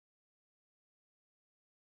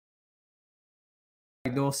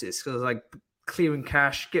diagnosis because like clearing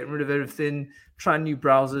cache, getting rid of everything, trying new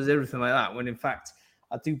browsers, everything like that. When in fact,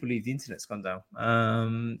 I do believe the internet's gone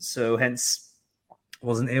down. So hence,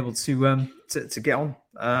 wasn't able to get on.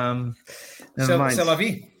 Never mind. C'est la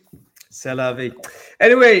vie. C'est la vie.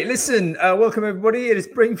 Anyway, listen, welcome everybody. It is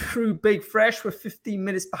Brainfood Bake Fresh. We're 15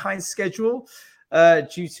 minutes behind schedule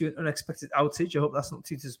due to an unexpected outage. I hope that's not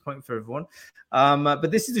too disappointing for everyone.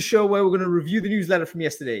 But this is the show where we're going to review the newsletter from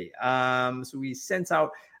yesterday. So we sent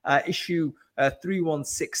out issue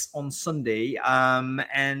 316 on Sunday,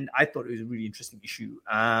 and I thought it was a really interesting issue,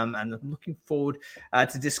 and I'm looking forward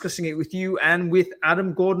to discussing it with you and with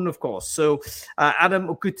Adam Gordon, of course. So,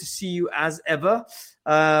 Adam, good to see you as ever.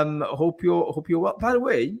 Hope you're well. By the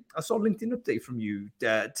way, I saw a LinkedIn update from you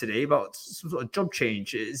today about some sort of job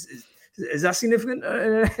change. Is that significant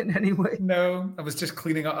in any way? No, I was just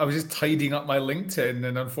cleaning up. I was just tidying up my LinkedIn,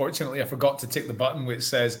 and unfortunately, I forgot to tick the button which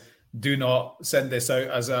says "Do not send this out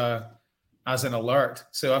as an alert."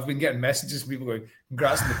 So I've been getting messages from people going,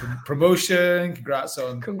 "Congrats on the promotion!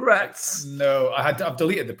 Congrats!" No, I've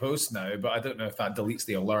deleted the post now, but I don't know if that deletes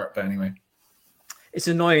the alert. But anyway, it's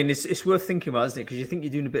annoying. It's worth thinking about, isn't it? Because you think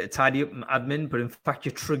you're doing a bit of tidy up and admin, but in fact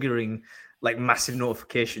you're triggering like massive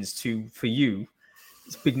notifications for you.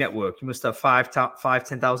 It's a big network. You must have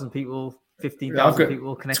 10,000 people, 15,000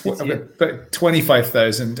 people connected to you. I've got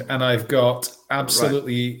 25,000, and I've got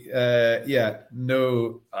absolutely,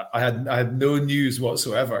 no. I had no news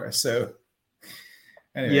whatsoever. So,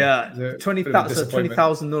 anyway,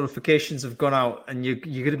 20,000 notifications have gone out, and you're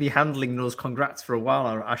going to be handling those congrats for a while,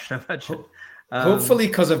 I should imagine. Hopefully,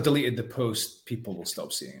 because I've deleted the post, people will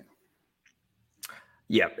stop seeing it.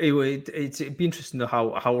 Yeah, it'd be interesting to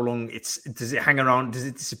know how long does it hang around? Does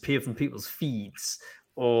it disappear from people's feeds,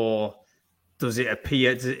 or does it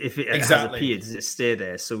appear? If it has appeared, does it stay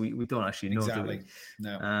there? So we don't actually know. Exactly. Do we?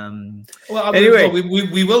 No. Anyway,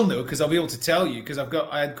 we will know because I'll be able to tell you because I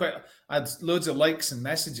had loads of likes and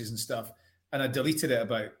messages and stuff, and I deleted it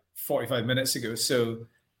about 45 minutes ago. So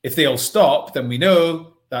if they all stop, then we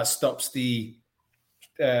know that stops it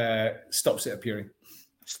appearing.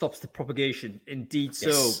 Stops the propagation. Indeed.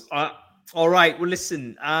 Yes. So, all right. Well,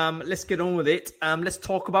 listen, let's get on with it. Let's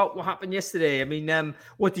talk about what happened yesterday. I mean,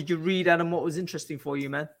 what did you read, Adam? What was interesting for you,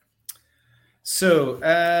 man? So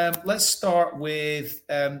let's start with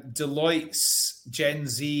Deloitte's Gen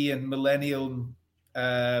Z and Millennial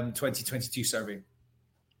 2022 survey.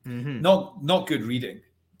 Mm-hmm. Not good reading,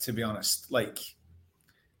 to be honest. Like,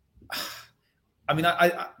 I mean,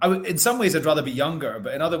 I in some ways I'd rather be younger,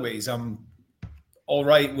 but in other ways I'm all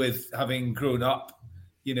right with having grown up,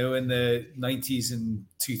 in the 90s and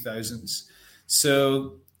 2000s.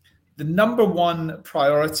 So the number one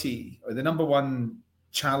priority or the number one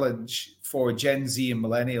challenge for Gen Z and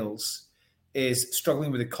millennials is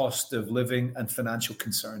struggling with the cost of living and financial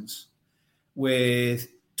concerns. With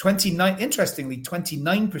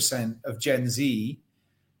 29% of Gen Z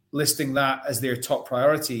listing that as their top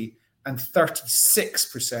priority, and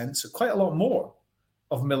 36%, so quite a lot more,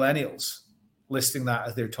 of millennials listing that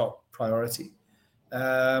as their top priority.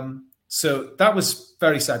 So that was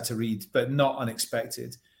very sad to read, but not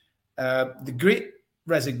unexpected. The Great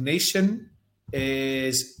Resignation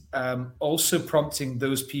is also prompting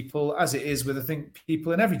those people, as it is with, I think,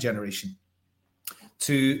 people in every generation,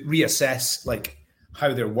 to reassess like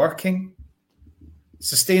how they're working.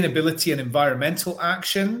 Sustainability and environmental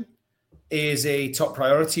action is a top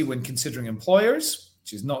priority when considering employers,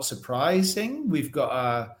 which is not surprising. We've got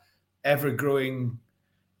a ever-growing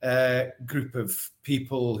group of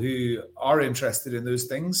people who are interested in those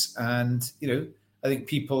things. And, I think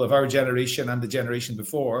people of our generation and the generation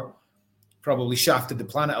before probably shafted the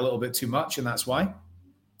planet a little bit too much, and that's why.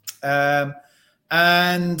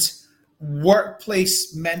 And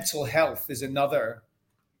workplace mental health is another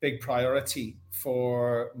big priority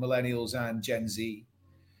for millennials and Gen Z.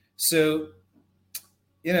 So,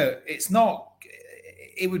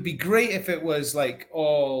 it would be great if it was like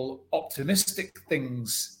all optimistic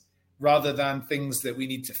things rather than things that we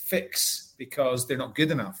need to fix because they're not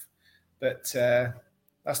good enough. But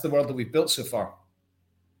that's the world that we've built so far.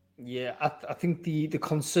 Yeah, I think the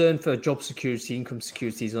concern for job security, income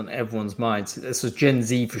security is on everyone's minds. This is Gen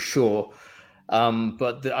Z for sure.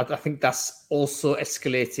 But I think that's also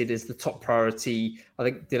escalated as the top priority. I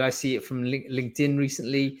think, did I see it from LinkedIn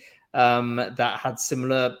recently that had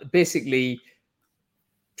similar, basically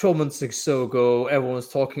 12 months or so ago, everyone was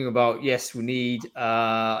talking about, yes, we need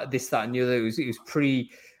this, that, and the other. It was pretty,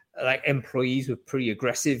 like employees were pretty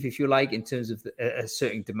aggressive, if you like, in terms of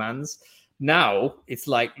asserting demands. Now it's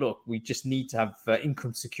like, look, we just need to have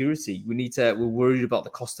income security. We're worried about the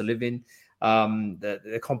cost of living.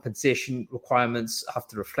 The compensation requirements have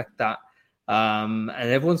to reflect that. And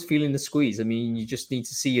everyone's feeling the squeeze. I mean, you just need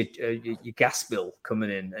to see your gas bill coming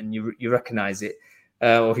in and you recognize it.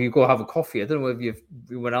 Or if you go have a coffee, I don't know if you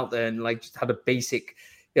went out there and like just had a basic,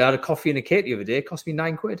 I had a coffee and a cake the other day. It cost me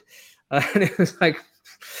 £9. And it was like,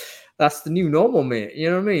 that's the new normal, mate. You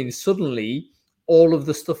know what I mean? Suddenly, all of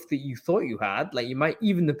the stuff that you thought you had, like you might,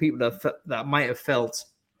 even the people that might have felt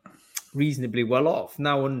reasonably well off,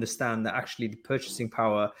 now understand that actually the purchasing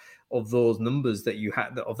power of those numbers that you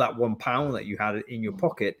had, of that £1 that you had in your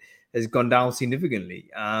pocket, has gone down significantly.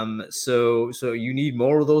 So you need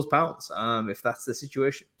more of those pounds if that's the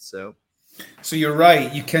situation. So you're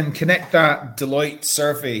right. You can connect that Deloitte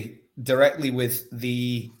survey directly with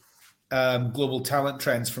the global talent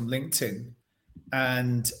trends from LinkedIn.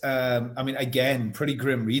 And I mean, again, pretty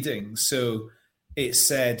grim reading. So it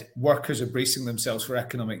said workers are bracing themselves for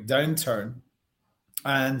economic downturn.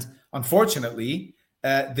 And unfortunately,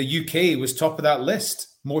 the UK was top of that list,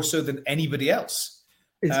 more so than anybody else.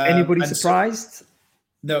 Is anybody surprised?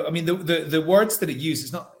 No, I mean, the words that it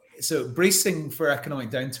uses, not so bracing for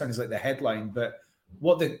economic downturn is like the headline, but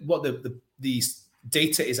what the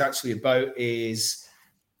data is actually about is,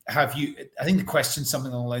 I think the question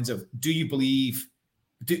something along the lines of,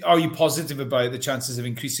 are you positive about the chances of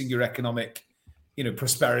increasing your economic,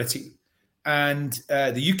 prosperity? And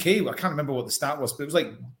the UK, I can't remember what the stat was, but it was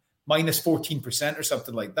like minus 14% or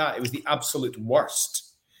something like that. It was the absolute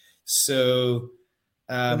worst. So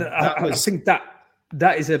I think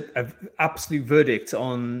that is a absolute verdict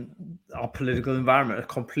on our political environment, a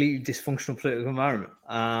completely dysfunctional political environment.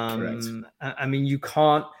 I mean, you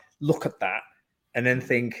can't look at that and then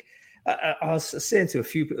think. I was saying to a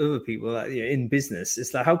few other people that, in business,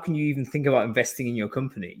 it's like, how can you even think about investing in your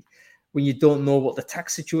company when you don't know what the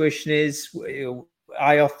tax situation is?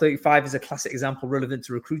 IR35 is a classic example relevant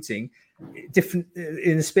to recruiting. Different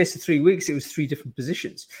in the space of 3 weeks, it was 3 different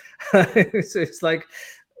positions. So it's like,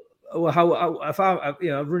 well, if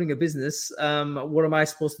I'm running a business, what am I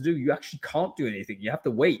supposed to do? You actually can't do anything. You have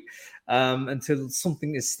to wait until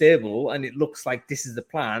something is stable and it looks like this is the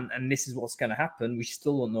plan and this is what's going to happen. We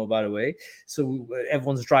still don't know, by the way. So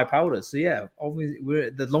everyone's dry powder. So yeah,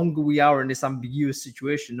 obviously, the longer we are in this ambiguous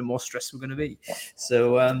situation, the more stressed we're going to be.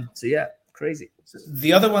 So yeah, crazy.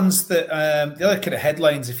 The other ones that the other kind of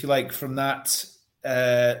headlines, if you like, from that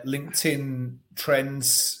LinkedIn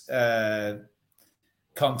trends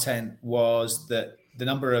content was that the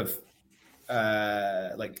number of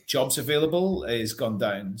jobs available is gone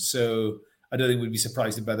down. So I don't think we'd be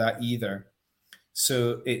surprised by that either.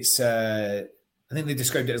 So it's I think they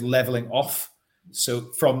described it as leveling off.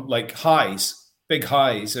 So from like big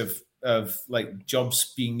highs of like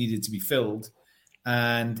jobs being needed to be filled,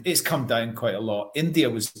 and it's come down quite a lot. India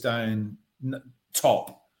was down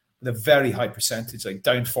top with a very high percentage, like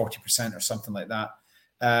down 40% or something like that.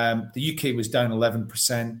 The UK was down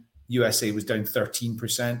 11%. USA was down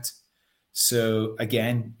 13%. So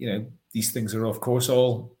again, these things are of course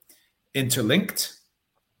all interlinked.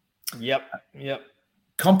 Yep.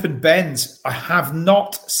 Comp and bends. I have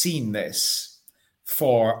not seen this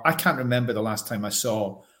I can't remember the last time I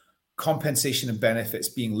saw compensation and benefits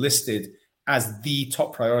being listed as the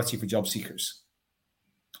top priority for job seekers.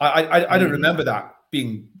 I don't remember that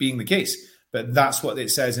being the case, but that's what it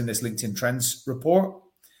says in this LinkedIn Trends report.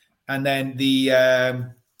 And then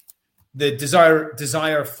the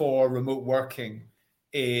desire for remote working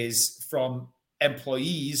is from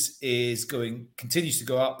employees continues to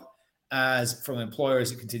go up, as from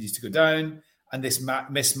employers it continues to go down, and this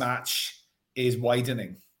mismatch is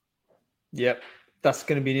widening. Yep, that's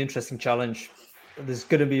going to be an interesting challenge. There's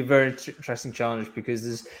going to be a very interesting challenge because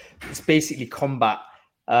it's basically combat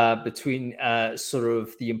between sort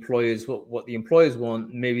of the employers, what the employers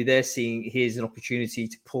want. Maybe they're seeing here's an opportunity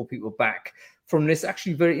to pull people back from this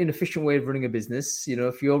actually very inefficient way of running a business.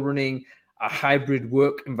 If you're running a hybrid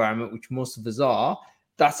work environment, which most of us are,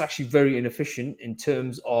 that's actually very inefficient in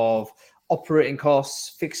terms of operating costs,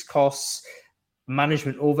 fixed costs,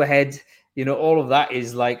 management overhead. All of that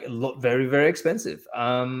is like very, very expensive.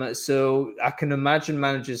 So I can imagine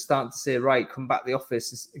managers starting to say, right, come back to the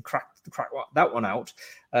office and crack that one out,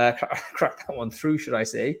 crack that one through, should I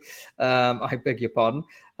say. I beg your pardon.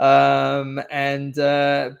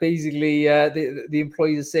 Basically, the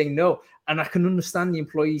employees are saying no. And I can understand the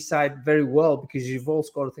employee side very well, because you've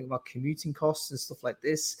also got to think about commuting costs and stuff like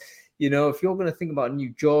this. If you're going to think about a new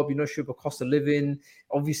job, you're not sure about cost of living.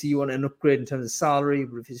 Obviously, you want an upgrade in terms of salary,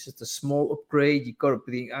 but if it's just a small upgrade, you've got to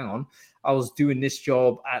be thinking, hang on, I was doing this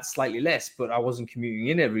job at slightly less, but I wasn't commuting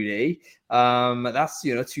in every day. That's,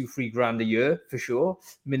 $2-3 grand a year for sure,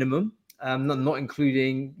 minimum. Not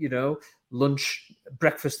including, lunch,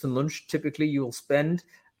 breakfast and lunch, typically you'll spend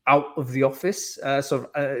out of the office.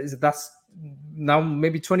 That's now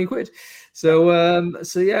maybe 20 quid. So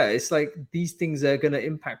yeah, it's like these things are going to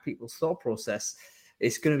impact people's thought process.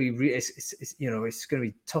 It's going to be it's going to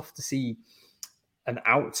be tough to see an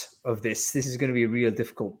out of this. This is going to be a real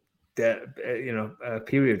difficult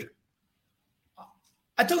period.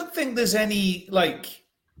 I don't think there's any like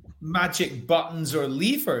magic buttons or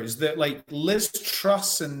levers that like Liz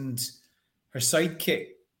Truss and her sidekick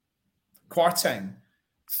Kwarteng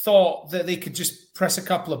thought that they could just press a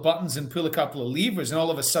couple of buttons and pull a couple of levers, and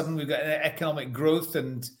all of a sudden we've got economic growth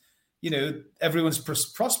and everyone's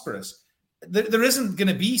prosperous. There isn't going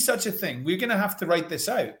to be such a thing. We're going to have to write this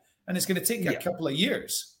out, and it's going to take a couple of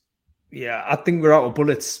years. Yeah, I think we're out of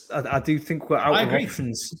bullets. I do think we're out of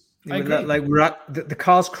options. I agree. Like we're at the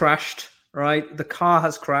car's crashed, right? The car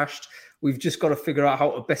has crashed. We've just got to figure out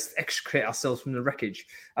how to best extricate ourselves from the wreckage.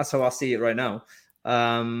 That's how I see it right now.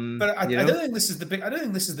 But I don't think this is I don't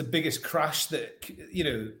think this is the biggest crash that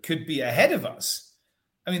could be ahead of us.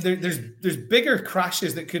 I mean, there's bigger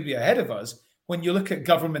crashes that could be ahead of us when you look at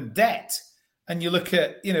government debt and you look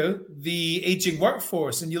at the aging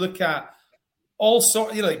workforce and you look at all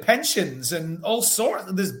sorts like pensions and all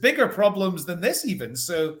sorts. There's bigger problems than this even.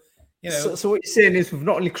 So So what you're saying is we've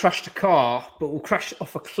not only crashed a car, but we'll crash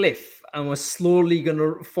off a cliff and we're slowly going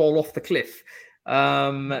to fall off the cliff.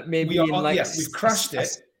 Maybe we've crashed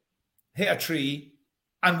it, hit a tree,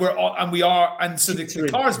 and so the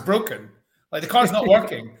car's broken. Like the car's not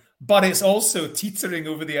working, but it's also teetering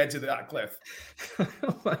over the edge of that cliff.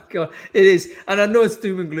 Oh my god, it is. And I know it's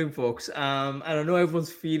doom and gloom, folks. And I know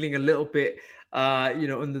everyone's feeling a little bit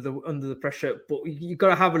under the pressure, but you got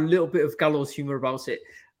to have a little bit of gallows humor about it.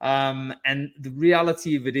 And the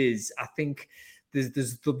reality of it is, I think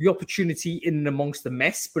there'll be opportunity in and amongst the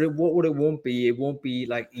mess, but it won't be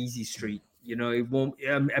like easy street. It won't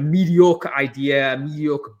a mediocre idea, a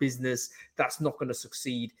mediocre business that's not going to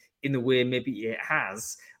succeed in the way maybe it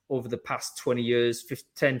has over the past 20 years,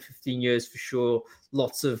 10, 15 years for sure.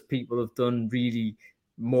 Lots of people have done really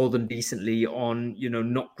more than decently on,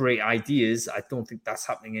 not great ideas. I don't think that's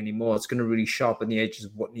happening anymore. It's going to really sharpen the edges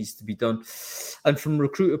of what needs to be done. And from a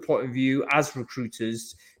recruiter point of view, as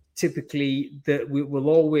recruiters, typically we will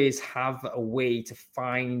always have a way to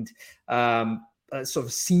find sort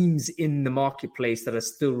of seams in the marketplace that are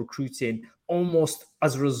still recruiting almost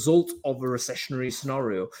as a result of a recessionary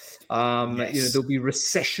scenario. Yes. There'll be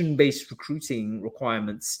recession-based recruiting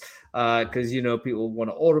requirements because, people want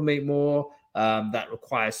to automate more. That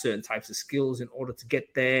requires certain types of skills in order to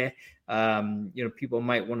get there. People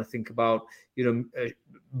might want to think about,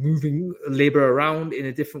 moving labor around in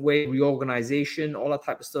a different way, reorganization, all that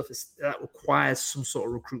type of stuff that requires some sort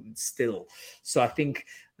of recruitment still. So I think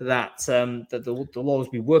that there'll always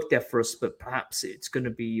be work there for us, but perhaps it's going to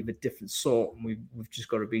be of a different sort, and we've just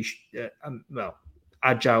got to be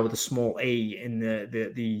agile with a small a in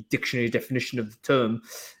the dictionary definition of the term.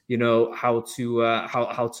 How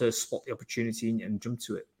to spot the opportunity and jump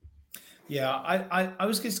to it. Yeah, I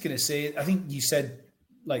was just going to say, I think you said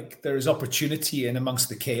like there is opportunity in amongst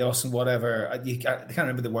the chaos and whatever. I can't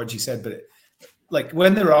remember the words you said, but like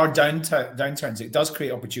when there are downturns, it does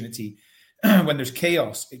create opportunity. When there's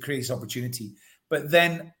chaos, it creates opportunity. But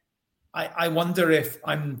then I wonder if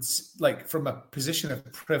I'm like from a position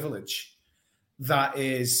of privilege, that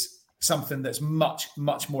is something that's much,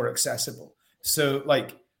 much more accessible. So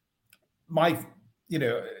like when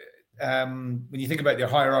you think about your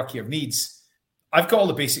hierarchy of needs, I've got all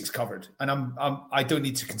the basics covered, and I don't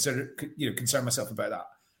need to concern myself about that.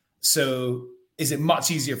 So is it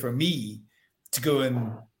much easier for me to go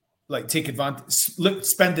and like take advantage,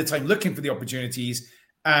 spend the time looking for the opportunities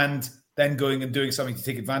and then going and doing something to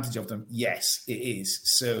take advantage of them? Yes, it is.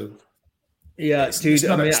 So yeah, it's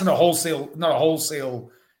not a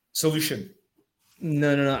wholesale solution.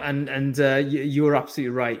 No, and you're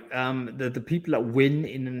absolutely right. The people that win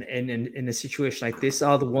in a situation like this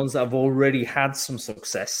are the ones that have already had some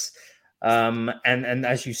success, and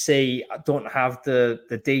as you say, don't have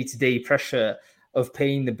the day-to-day pressure of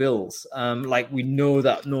paying the bills. Like we know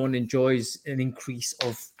that no one enjoys an increase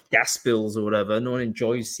of gas bills or whatever. No one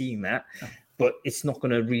enjoys seeing that, but it's not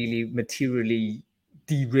going to really materially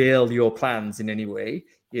derail your plans in any way.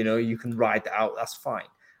 You can ride that out. That's fine.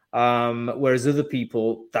 Whereas other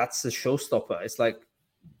people, that's a showstopper. It's like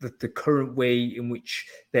the current way in which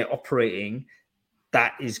they're operating,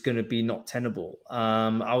 that is going to be not tenable.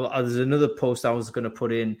 There's another post I was going to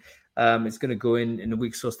put in. It's going to go in a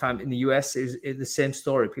week's source time. In the US, is the same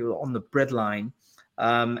story. People are on the breadline,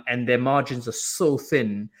 and their margins are so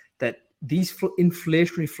thin that these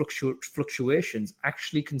inflationary fluctuations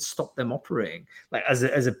actually can stop them operating, like as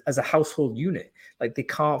a household unit. Like they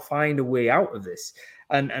can't find a way out of this,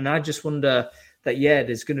 and I just wonder that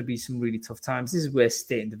there's going to be some really tough times. This is where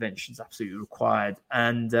state intervention is absolutely required,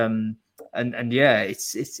 and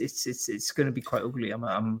it's going to be quite ugly.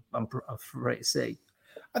 I'm afraid to say.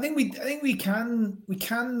 I think we can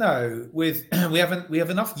now with we have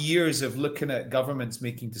enough years of looking at governments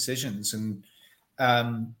making decisions, and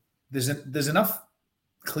there's enough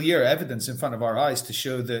clear evidence in front of our eyes to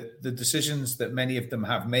show that the decisions that many of them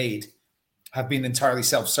have made have been entirely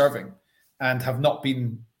self-serving and have not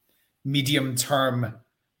been medium term,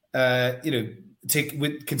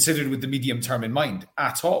 considered with the medium term in mind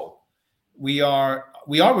at all. We are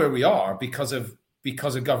where we are because of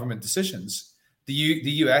government decisions. The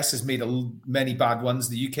US has made many bad ones.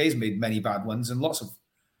 The UK has made many bad ones, and lots of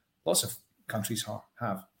countries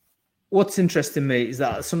have. What's interesting, mate, is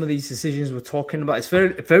that some of these decisions we're talking about, it's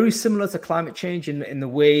very, very similar to climate change in the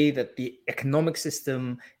way that the economic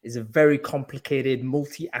system is a very complicated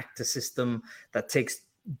multi-actor system that takes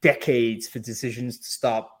decades for decisions to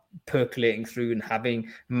start percolating through and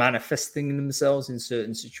manifesting themselves in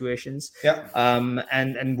certain situations. Yeah.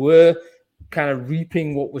 And we're kind of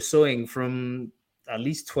reaping what we're sowing from at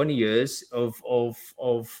least 20 years of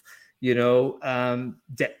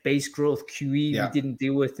debt-based growth. QE we didn't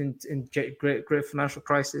deal with in great financial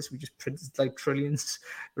crisis. We just printed like trillions,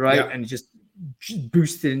 right? Yeah. And just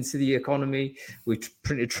boosted into the economy. We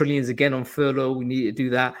printed trillions again on furlough. We need to do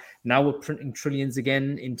that. Now we're printing trillions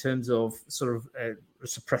again in terms of sort of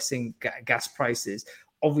suppressing gas prices.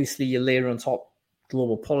 Obviously, you layer on top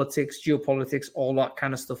global politics, geopolitics, all that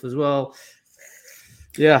kind of stuff as well.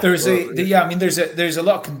 Yeah, there's a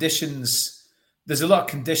lot of conditions. There's a lot of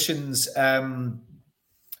conditions that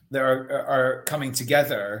are coming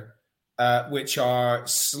together, which are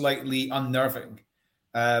slightly unnerving.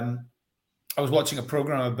 I was watching a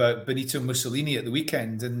program about Benito Mussolini at the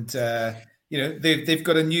weekend, and they've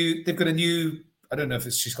got a new. I don't know if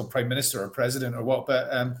she's called prime minister or president or what,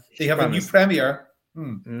 but they have a new premier.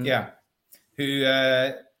 Who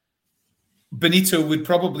Benito would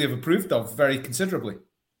probably have approved of very considerably.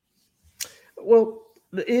 Well,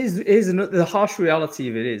 the harsh reality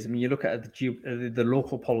of it is, I mean, you look at the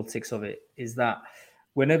local politics of it, is that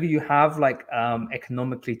whenever you have like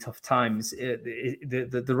economically tough times,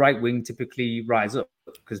 the right wing typically rise up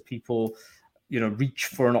because people, reach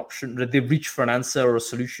for an option, they reach for an answer or a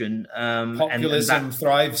solution. Populism and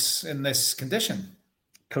thrives in this condition.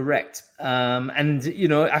 Correct.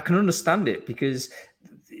 I can understand it because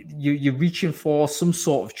you're reaching for some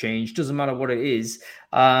sort of change, doesn't matter what it is.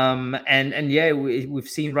 We've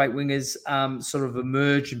seen right wingers sort of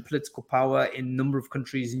emerge in political power in a number of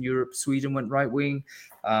countries in Europe. Sweden went right wing.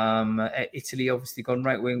 Italy obviously gone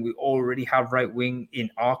right wing. We already have right wing in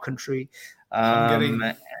our country.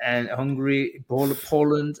 Hungary,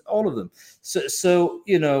 Poland, all of them. So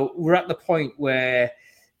we're at the point where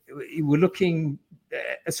we're looking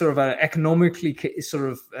sort of an economically sort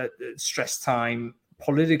of stressed time,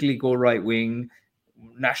 politically go right wing,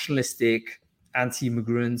 nationalistic,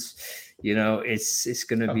 anti-immigrants. It's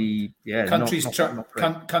going to be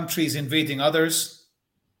countries invading others.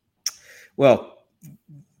 Well,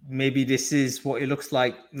 maybe this is what it looks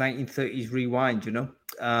like 1930s rewind.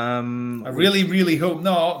 I really, really hope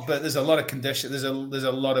not. But there's a lot of conditions. There's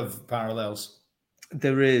a lot of parallels.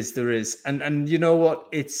 There is, and you know what?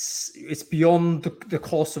 It's beyond the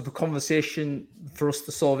course of the conversation for us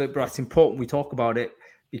to solve it, but it's important we talk about it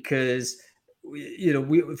because we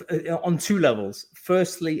on two levels.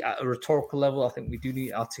 Firstly, at a rhetorical level, I think we do need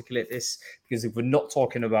to articulate this because if we're not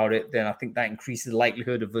talking about it, then I think that increases the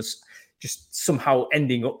likelihood of us just somehow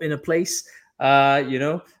ending up in a place.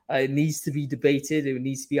 It needs to be debated. It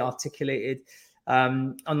needs to be articulated.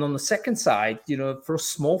 And on the second side, for us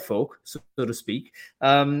small folk, so to speak,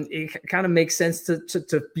 it kind of makes sense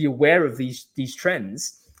to be aware of these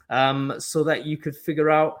trends so that you could figure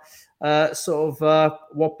out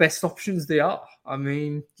what best options they are. I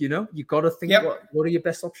mean, you got to think what are your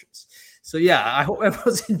best options. So yeah, I hope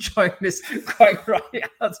everyone's enjoying this quite right,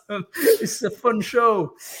 Adam. It's a fun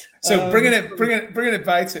show. So chunking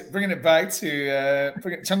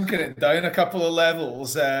it down a couple of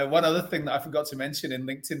levels. One other thing that I forgot to mention in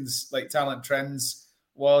LinkedIn's talent trends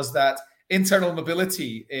was that internal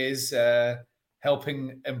mobility is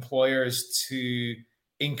helping employers to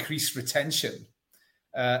increase retention.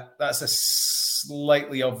 That's a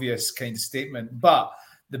slightly obvious kind of statement, but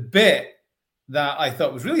the bit that I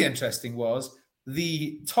thought was really interesting was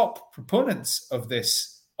the top proponents of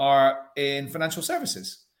this are in financial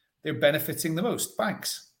services. They're benefiting the most,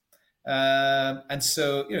 banks. And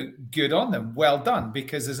so, good on them. Well done,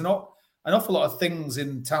 because there's not an awful lot of things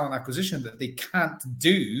in talent acquisition that they can't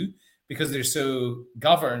do because they're so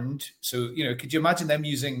governed. So, could you imagine them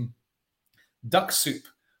using duck soup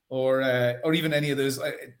or even any of those?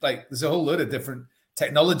 Like there's a whole load of different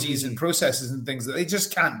technologies and processes and things that they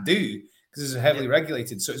just can't do because it's heavily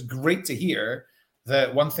regulated. So it's great to hear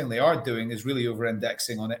that one thing they are doing is really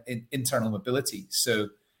over-indexing on internal mobility. So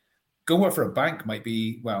go work for a bank might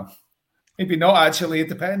be, well, maybe not actually, it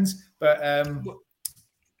depends, but at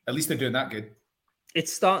least they're doing that good. It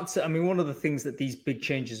starts. I mean, one of the things that these big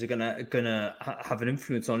changes are gonna have an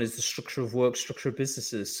influence on is the structure of work, structure of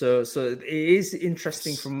businesses. So it is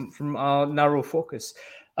interesting from our narrow focus.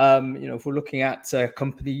 If we're looking at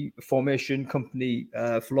company formation, company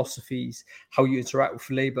philosophies, how you interact with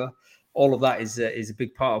labor, all of that is a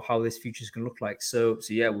big part of how this future is going to look like. So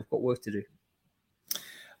yeah, we've got work to do.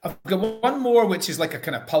 I've got one more, which is like a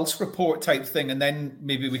kind of pulse report type thing, and then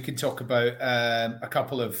maybe we can talk about a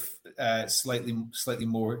couple of slightly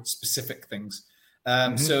more specific things.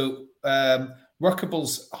 So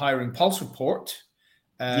Workable's hiring pulse report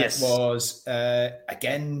was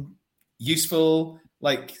again useful,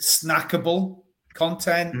 like snackable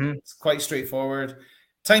content. It's quite straightforward.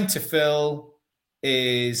 Time to fill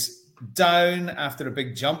is down after a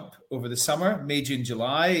big jump over the summer. May, June,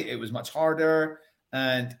 July, it was much harder.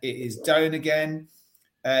 And it is down again.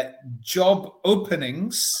 Job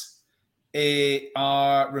openings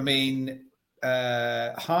remain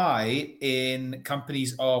high in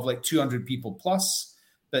companies of like 200 people plus,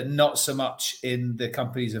 but not so much in the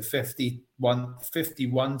companies of 51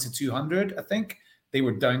 to 200, I think. They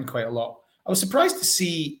were down quite a lot. I was surprised to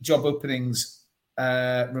see job openings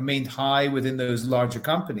remained high within those larger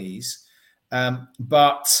companies.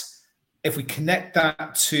 But if we connect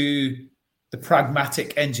that to the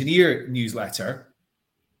Pragmatic Engineer newsletter,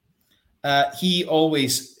 he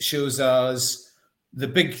always shows us the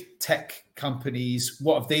big tech companies,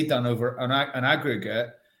 what have they done over an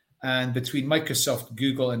aggregate, and between Microsoft,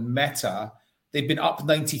 Google, and Meta, they've been up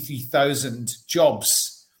 93,000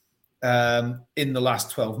 jobs in the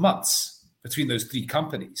last 12 months between those three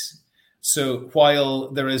companies. So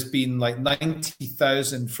while there has been like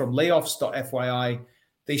 90,000 from layoffs.fyi,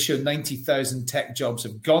 they show 90,000 tech jobs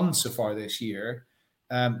have gone so far this year.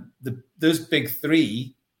 Those big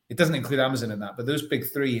three, it doesn't include Amazon in that, but those big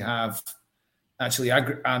three have actually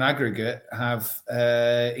an aggregate have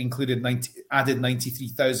added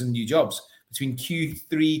 93,000 new jobs between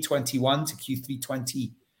Q3 21 to Q3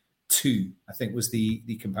 22, I think was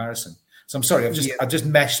the comparison. So I'm sorry, I've just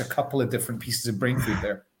meshed a couple of different pieces of brain food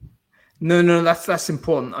there. No, that's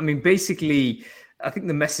important. I mean, basically, I think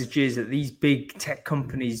the message is that these big tech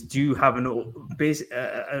companies do have an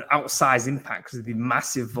outsized impact because of the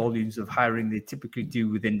massive volumes of hiring they typically do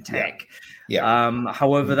within tech.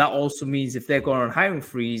 However, that also means if they're going on hiring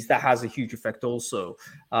freeze, that has a huge effect also.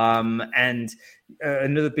 And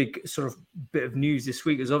another big sort of bit of news this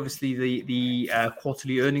week is obviously the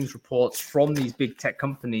quarterly earnings reports from these big tech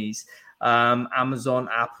companies, Amazon,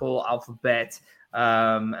 Apple, Alphabet,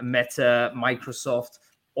 Meta, Microsoft,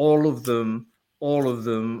 all of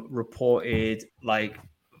them reported like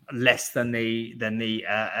less than they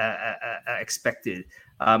expected,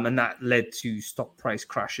 and that led to stock price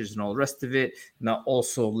crashes and all the rest of it. And that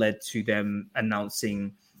also led to them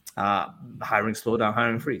announcing hiring slowdown,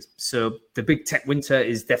 hiring freeze. So the big tech winter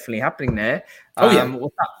is definitely happening there.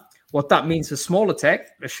 What that means for smaller tech,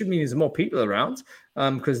 it should mean there's more people around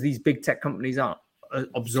because these big tech companies aren't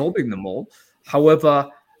absorbing them all. However,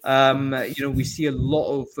 we see a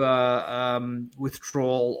lot of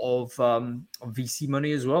withdrawal of VC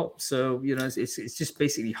money as well. So, it's just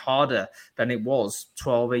basically harder than it was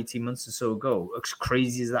 12, 18 months or so ago, as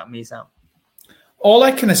crazy as that may sound. All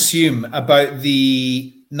I can assume about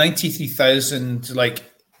the 93,000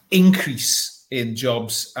 increase in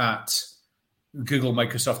jobs at Google,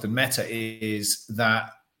 Microsoft, and Meta is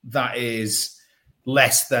that is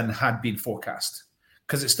less than had been forecast,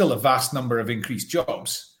 because it's still a vast number of increased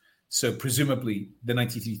jobs. So presumably the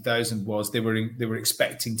 93,000 was they were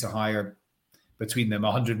expecting to hire between them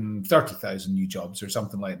 130,000 new jobs or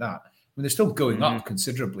something like that. I mean, they're still going up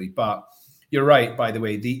considerably, but you're right. By the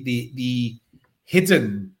way, the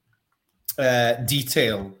hidden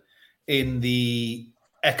detail in the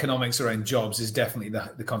economics around jobs is definitely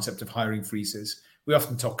the concept of hiring freezes. We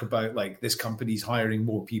often talk about like this company's hiring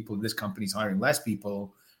more people, and this company's hiring less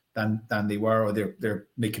people than they were, or they're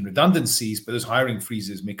making redundancies, but those hiring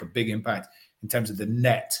freezes make a big impact in terms of the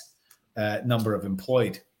net number of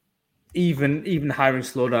employed. Even hiring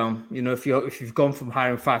slowdown, if you've gone from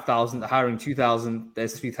hiring 5,000 to hiring 2,000,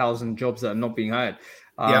 there's 3,000 jobs that are not being hired.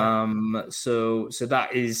 So that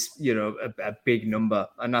is, a big number,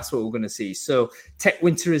 and that's what we're going to see. So tech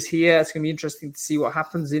winter is here. It's going to be interesting to see what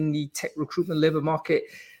happens in the tech recruitment labor market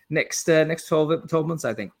next 12 months,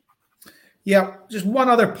 I think. Yeah, just one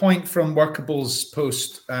other point from Workable's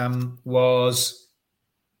post was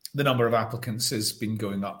the number of applicants has been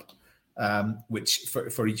going up, which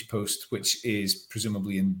for each post, which is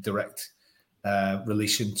presumably in direct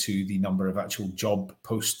relation to the number of actual job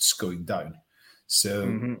posts going down.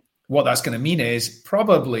 So what that's going to mean is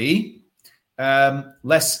probably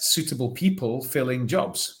less suitable people filling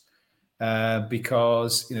jobs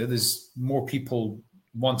because there's more people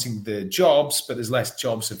wanting the jobs, but there's less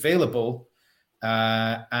jobs available.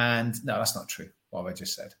 And no, that's not true. What have I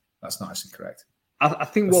just said? That's not actually correct. I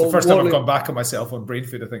think that's the first time I've gone back on myself on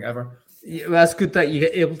Brainfood, I think, ever. Yeah, that's good that you're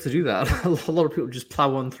able to do that. A lot of people just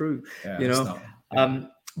plow on through,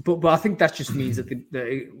 But I think that just means that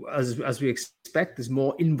as we expect, there's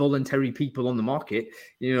more involuntary people on the market.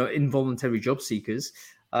 Involuntary job seekers.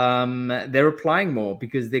 They're applying more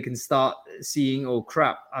because they can start seeing, oh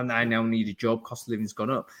crap, and I now need a job. Cost of living's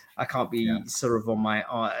gone up. I can't be sort of on my,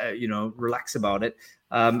 relax about it.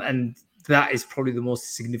 And that is probably the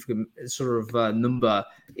most significant sort of number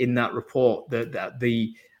in that report. That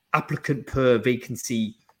the applicant per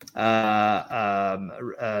vacancy number,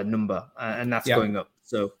 and that's going up.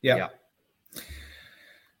 So yeah.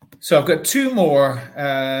 So I've got two more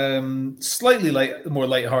slightly more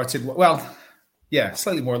lighthearted. Well, yeah,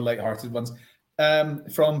 slightly more lighthearted ones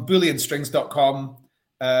from BoolianStrings.com.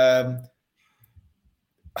 I'm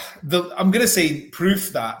going to say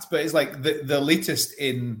proof that, but it's like the latest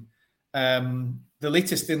in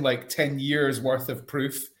like 10 years worth of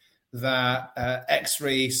proof that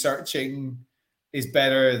X-ray searching is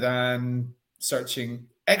better than searching.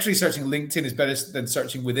 X-ray searching LinkedIn is better than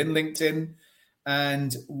searching within LinkedIn.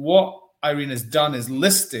 And what Irene has done is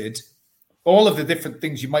listed all of the different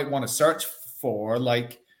things you might want to search for,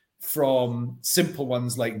 like from simple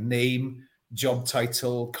ones like name, job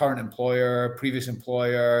title, current employer, previous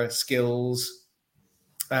employer, skills.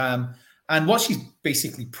 And what she's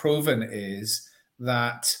basically proven is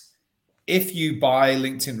that if you buy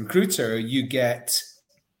LinkedIn Recruiter, you get,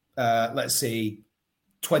 let's say,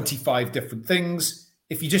 25 different things.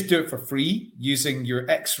 If you just do it for free using your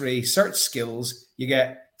X-ray search skills, you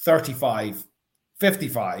get 35,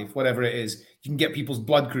 55, whatever it is. You can get people's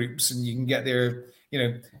blood groups and you can get their,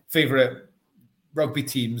 favorite rugby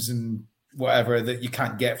teams and whatever that you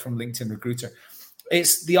can't get from LinkedIn Recruiter.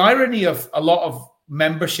 It's the irony of a lot of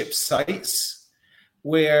membership sites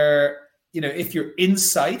where, if you're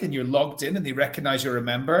inside and you're logged in and they recognize you're a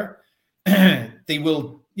member, they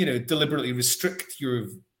will, deliberately restrict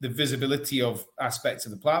the visibility of aspects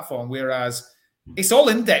of the platform, whereas it's all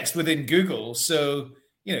indexed within Google. So,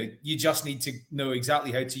 you just need to know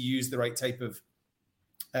exactly how to use the right type of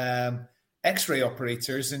X-ray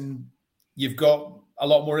operators, and you've got a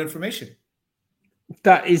lot more information.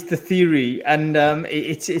 That is the theory, and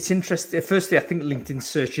it's interesting. Firstly, I think LinkedIn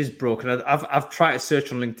search is broken. I've tried to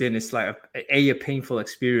search on LinkedIn. It's like a painful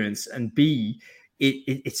experience, and B,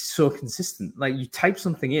 it's so consistent. Like you type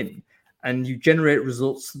something in, and you generate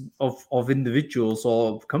results of individuals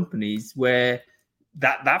or companies where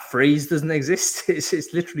that phrase doesn't exist.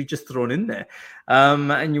 It's literally just thrown in there.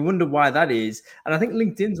 And you wonder why that is. And I think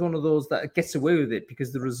LinkedIn's one of those that gets away with it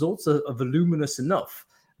because the results are voluminous enough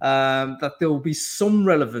that there will be some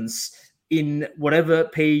relevance in whatever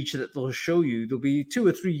page that they'll show you. There'll be 2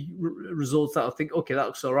 or 3 results that I'll think, okay, that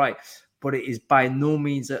looks all right. But it is by no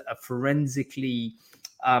means a forensically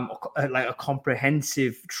like a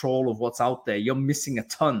comprehensive trawl of what's out there. You're missing a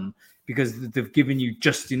ton because they've given you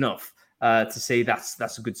just enough to say that's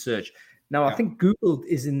a good search. Now, I think Google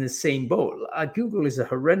is in the same boat. Google is a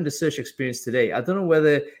horrendous search experience today. I don't know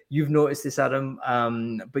whether you've noticed this, Adam,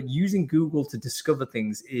 but using Google to discover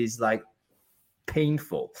things is like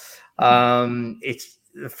painful. It's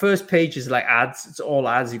the first page is like ads. It's all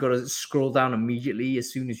ads. You've got to scroll down immediately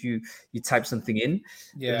as soon as you type something in.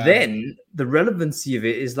 Yeah. Then the relevancy of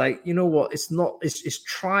it is like, you know what? It's not. It's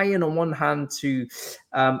trying on one hand to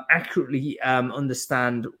accurately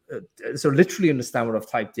understand, so literally understand what I've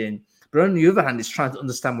typed in, but on the other hand, it's trying to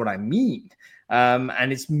understand what I mean.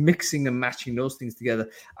 And it's mixing and matching those things together.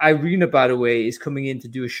 Irina, by the way, is coming in to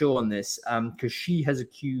do a show on this because she has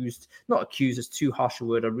not accused, it's too harsh a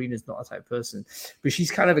word. Irina's not a type of person, but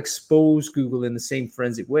she's kind of exposed Google in the same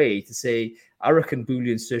forensic way to say, I reckon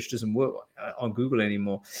Boolean search doesn't work on Google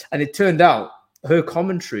anymore. And it turned out her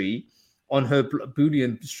commentary on her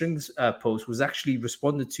Boolean strings post was actually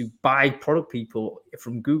responded to by product people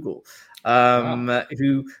from Google,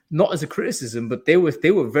 who, not as a criticism, but they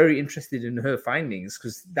were very interested in her findings,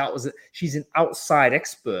 because she's an outside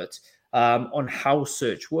expert on how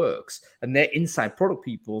search works, and they're inside product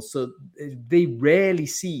people, so they rarely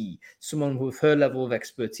see someone with her level of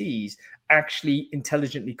expertise actually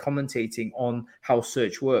intelligently commentating on how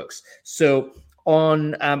search works. So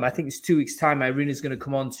on I think it's 2 weeks time, Irina's going to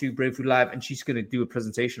come on to Brainfood Live, and she's going to do a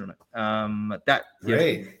presentation on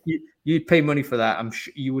it. You'd pay money for that. I'm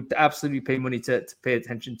sure you would absolutely pay money to pay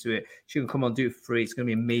attention to it. She can come on, do it for free. It's going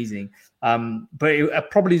to be amazing. But it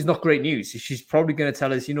probably is not great news. She's probably going to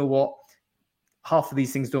tell us, you know what, half of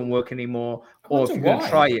these things don't work anymore, or if you're going to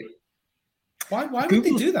try it. Why would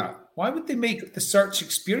they do that? Why would they make the search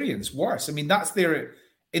experience worse? I mean, that's their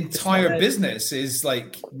entire business, is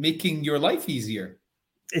like making your life easier.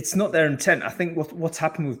 It's not their intent. I think what's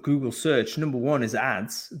happened with Google search, number one, is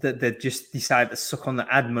ads, that they just decide to suck on the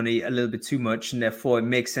ad money a little bit too much, and therefore it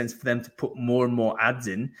makes sense for them to put more and more ads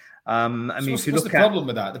in. What's the problem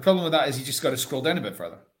with that? The problem with that is you just got to scroll down a bit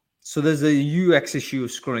further. So there's a UX issue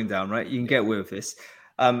of scrolling down, right? You can get away with this.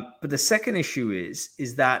 But the second issue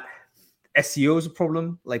is that SEO is a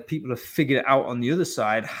problem. Like, people have figured it out on the other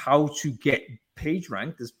side how to get page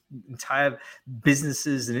ranked. There's entire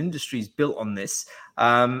businesses and industries built on this.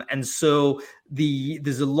 And so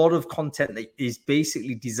there's a lot of content that is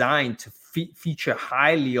basically designed to feature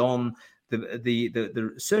highly on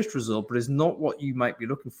the search result, but is not what you might be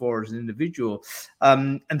looking for as an individual.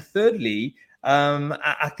 And thirdly,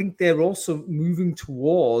 I think they're also moving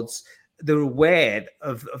towards, they're aware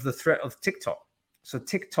of the threat of TikTok. So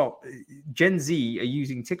TikTok, Gen Z are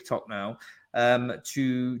using TikTok now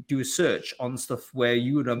to do a search on stuff where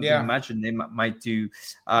you would imagine they might do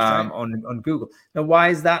on Google. Now, why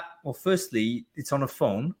is that? Well, firstly, it's on a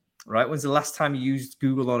phone, right? When's the last time you used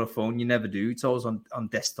Google on a phone? You never do. It's always on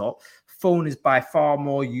desktop. Phone is by far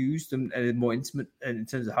more used and more intimate in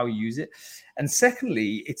terms of how you use it. And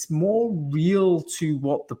secondly, it's more real to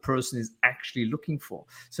what the person is actually looking for.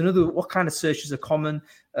 So in other words, what kind of searches are common?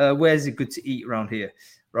 Where's it good to eat around here,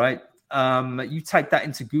 right? You type that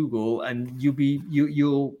into Google, and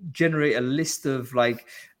you'll generate a list of like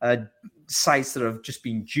sites that have just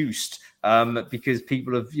been juiced because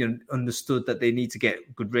people have understood that they need to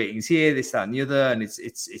get good ratings here, this, that, and the other, and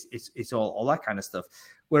it's all that kind of stuff.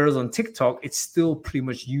 Whereas on TikTok, it's still pretty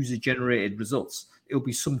much user-generated results. It'll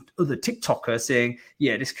be some other TikToker saying,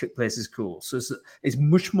 yeah, this place is cool. So it's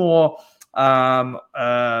much more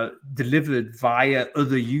delivered via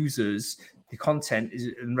other users. The content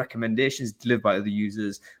and recommendations delivered by other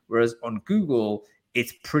users. Whereas on Google,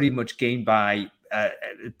 it's pretty much gained by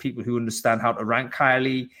people who understand how to rank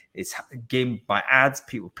highly. It's gained by ads,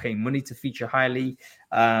 people paying money to feature highly.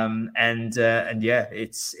 And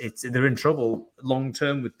it's they're in trouble long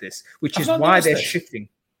term with this, which is why they're shifting.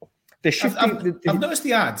 They're shifting. I've noticed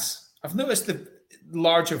the ads. I've noticed the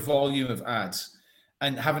larger volume of ads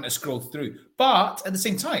and having to scroll through. But at the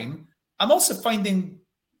same time, I'm also finding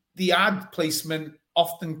the ad placement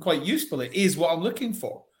often quite useful. It is what I'm looking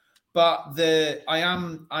for. But I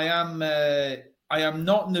am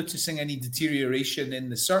not noticing any deterioration in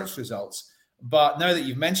the search results. But now that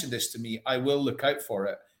you've mentioned this to me, I will look out for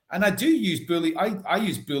it. And I do use Boolean. I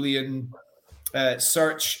use Boolean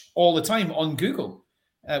search all the time on Google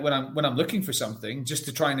when I'm looking for something, just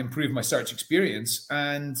to try and improve my search experience.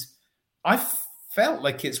 And I felt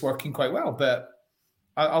like it's working quite well. But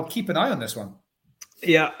I'll keep an eye on this one.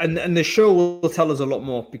 Yeah, and the show will tell us a lot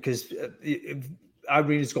more, because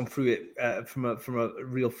Irina's gone through it from a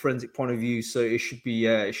real forensic point of view, so it should be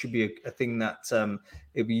a thing that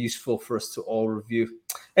it'll be useful for us to all review.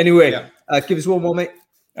 Anyway, give us one more, mate.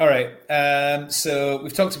 All right. So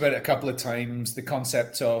we've talked about it a couple of times, the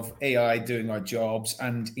concept of AI doing our jobs,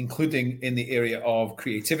 and including in the area of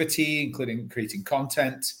creativity, including creating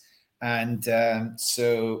content. And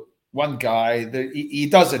so one guy, he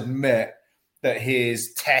does admit that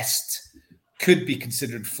his test could be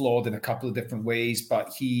considered flawed in a couple of different ways,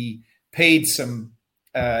 but he paid some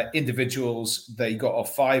individuals that he got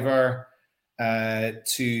off Fiverr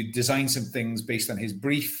to design some things based on his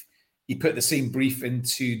brief. He put the same brief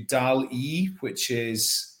into DALL-E, which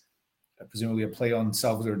is presumably a play on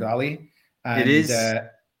Salvador Dali. And, it is.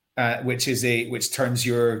 Which turns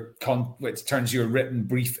your written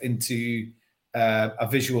brief into a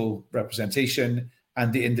visual representation,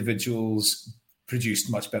 and the individuals produced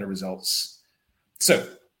much better results. So,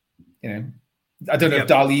 I don't know if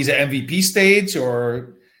DALL-E's at MVP stage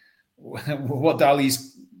or what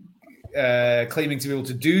DALL-E's claiming to be able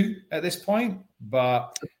to do at this point,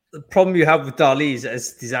 but The problem you have with DALL-E is that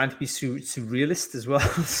it's designed to be surrealist as well.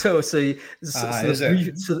 so the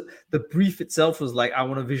brief itself was like, I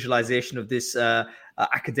want a visualization of this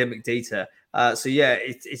academic data. So yeah,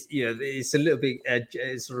 it's it's a little bit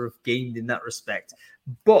sort of gained in that respect,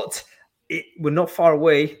 but we're not far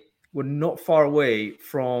away. We're not far away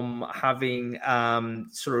from having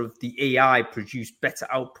sort of the AI produce better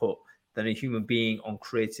output than a human being on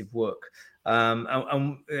creative work. And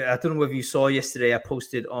I don't know whether you saw yesterday, I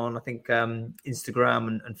posted on, I think,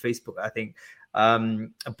 Instagram and Facebook, I think, a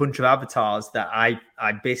bunch of avatars that I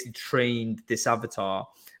basically trained this avatar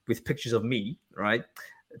with pictures of me, right?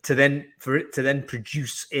 For it to then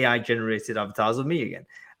produce AI generated avatars of me again.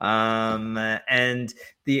 And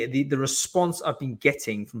the response I've been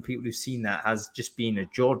getting from people who've seen that has just been a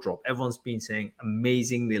jaw drop. Everyone's been saying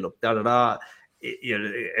amazing, they look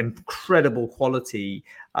incredible quality,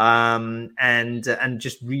 and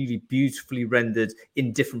just really beautifully rendered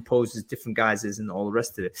in different poses, different guises, and all the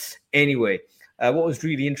rest of it. Anyway, what was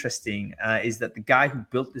really interesting is that the guy who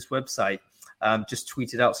built this website just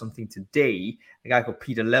tweeted out something today, a guy called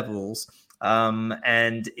Peter Levels,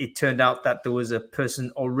 and it turned out that there was a person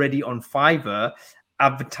already on Fiverr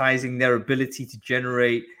advertising their ability to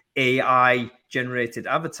generate AI generated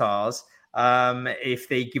avatars if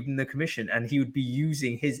they give him the commission, and he would be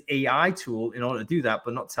using his AI tool in order to do that,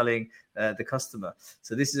 but not telling the customer.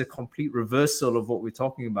 So this is a complete reversal of what we're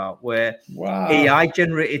talking about, where AI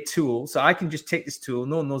generated tool. So I can just take this tool,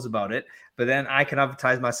 no one knows about it, but then I can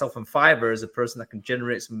advertise myself on Fiverr as a person that can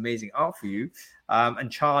generate some amazing art for you, and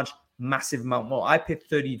charge massive amount more. I paid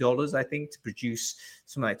 $30, I think, to produce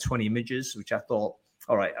something like 20 images, which I thought,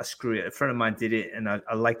 all right, screw it. A friend of mine did it, and I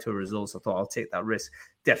liked her results. I thought, I'll take that risk.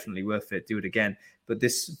 Definitely worth it. Do it again. But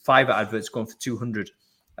this Fiverr advert's gone for $200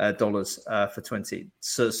 for 20.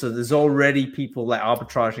 So there's already people like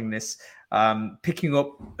arbitraging this, picking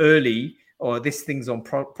up early, or this thing's on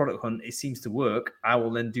Product Hunt. It seems to work. I will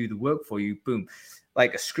then do the work for you. Boom,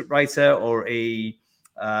 like a script writer or a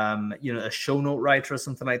show note writer or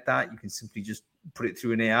something like that. You can simply just put it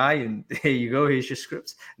through an AI, and here you go. Here's your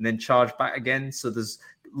scripts, and then charge back again. So there's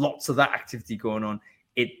lots of that activity going on.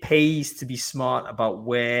 It pays to be smart about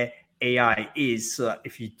where AI is, so that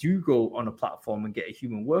if you do go on a platform and get a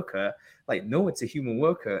human worker, like, no, it's a human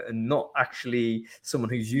worker and not actually someone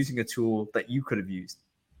who's using a tool that you could have used.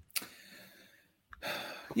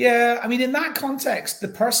 Yeah, I mean, in that context, the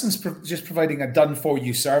person's just providing a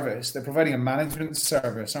done-for-you service. They're providing a management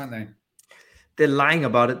service, aren't they? They're lying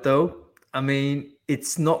about it, though. I mean,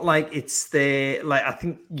 it's not like it's there. Like, I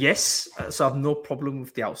think, yes, so I have no problem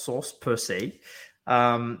with the outsource per se.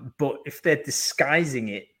 But if they're disguising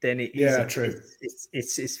it, then it is true.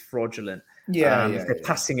 It's fraudulent. If they're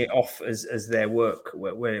passing it off as their work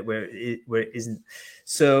where it isn't.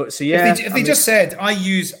 So yeah. If they just said, I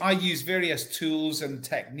use various tools and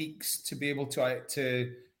techniques to be able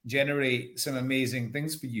to generate some amazing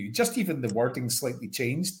things for you, just even the wording slightly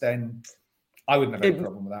changed, then I wouldn't have any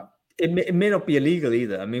problem with that. It may not be illegal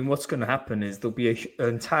either. I mean, what's going to happen is there'll be an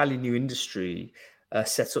entirely new industry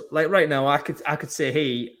set up. Like right now, I could say,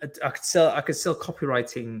 hey, I could sell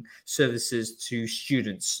copywriting services to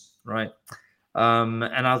students, right?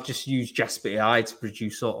 And I'll just use Jasper AI to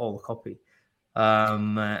produce all the copy.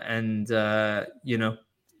 Boom,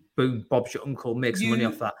 Bob's your uncle, make some money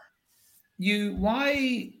off that.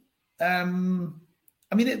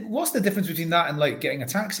 What's the difference between that and like getting a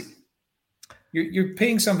taxi? You're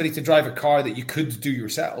paying somebody to drive a car that you could do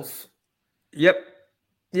yourself. Yep.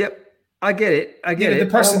 I get it. The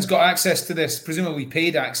person's got access to this, presumably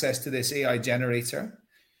paid access to this AI generator.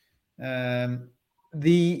 I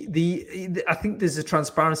think there's a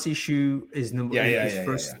transparency issue.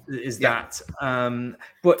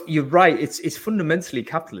 But you're right. It's fundamentally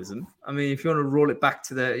capitalism. I mean, if you want to roll it back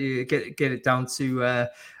to get it down to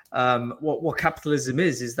what capitalism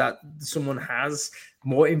is that someone has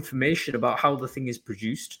more information about how the thing is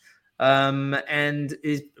produced, and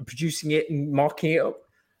is producing it and marking it up.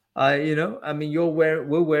 We're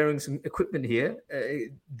wearing some equipment here.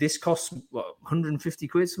 This costs 150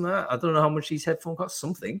 quid, something like that. I don't know how much these headphones cost,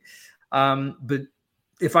 something. But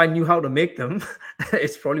if I knew how to make them,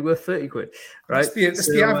 it's probably worth 30 quid, right? It's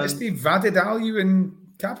the added value in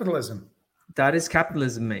capitalism. That is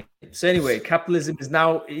capitalism, mate. So anyway, capitalism is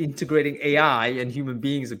now integrating AI, and human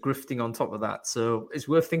beings are grifting on top of that. So it's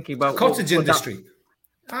worth thinking about. Cottage industry.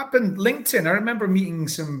 Happened. LinkedIn. I remember meeting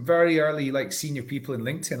some very early, senior people in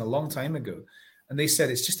LinkedIn a long time ago, and they said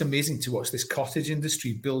it's just amazing to watch this cottage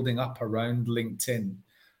industry building up around LinkedIn,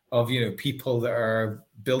 of people that are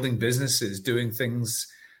building businesses, doing things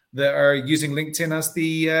that are using LinkedIn as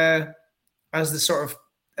the sort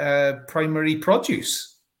of primary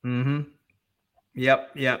produce. Mm-hmm.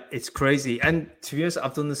 Yep, it's crazy. And to be honest,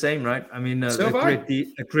 I've done the same, right? I mean, So a have I.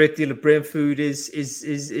 great deal of Brainfood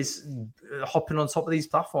is hopping on top of these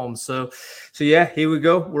platforms. So yeah, here we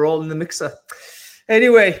go. We're all in the mixer.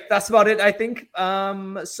 Anyway, that's about it, I think.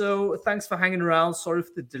 So thanks for hanging around. Sorry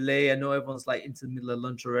for the delay. I know everyone's like into the middle of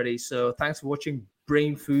lunch already. So thanks for watching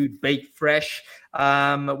Brainfood Baked Fresh.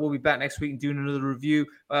 We'll be back next week and doing another review.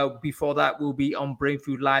 Before that, we'll be on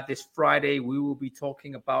Brainfood Live this Friday. We will be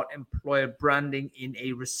talking about employer branding in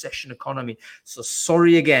a recession economy. So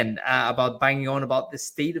sorry again about banging on about the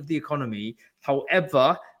state of the economy.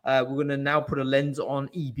 However, we're going to now put a lens on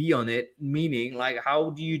EB on it, meaning like,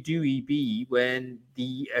 how do you do EB when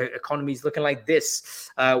the economy is looking like this?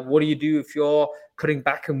 What do you do if you're cutting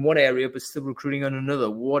back in one area but still recruiting on another?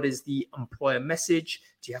 What is the employer message?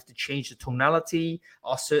 Do you have to change the tonality?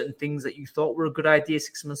 Are certain things that you thought were a good idea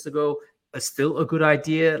 6 months ago are still a good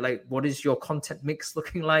idea? Like, what is your content mix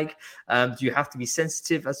looking like? Do you have to be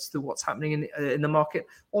sensitive as to what's happening in the market,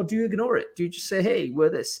 or do you ignore it? Do you just say, hey, we're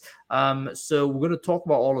this? So we're going to talk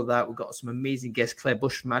about all of that. We've got some amazing guests. Claire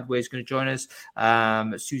Bush from Adway is going to join us.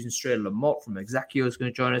 Susan Strader-Lamott from Exactio is going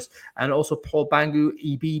to join us. And also Paul Bangu,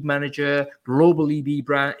 EB manager, global EB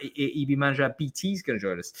manager at BT is going to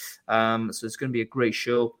join us. So it's going to be a great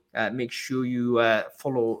show. Make sure you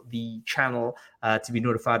follow the channel to be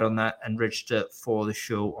notified on that and register for the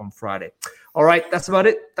show on Friday. All right, that's about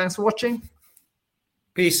it. Thanks for watching.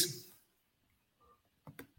 Peace.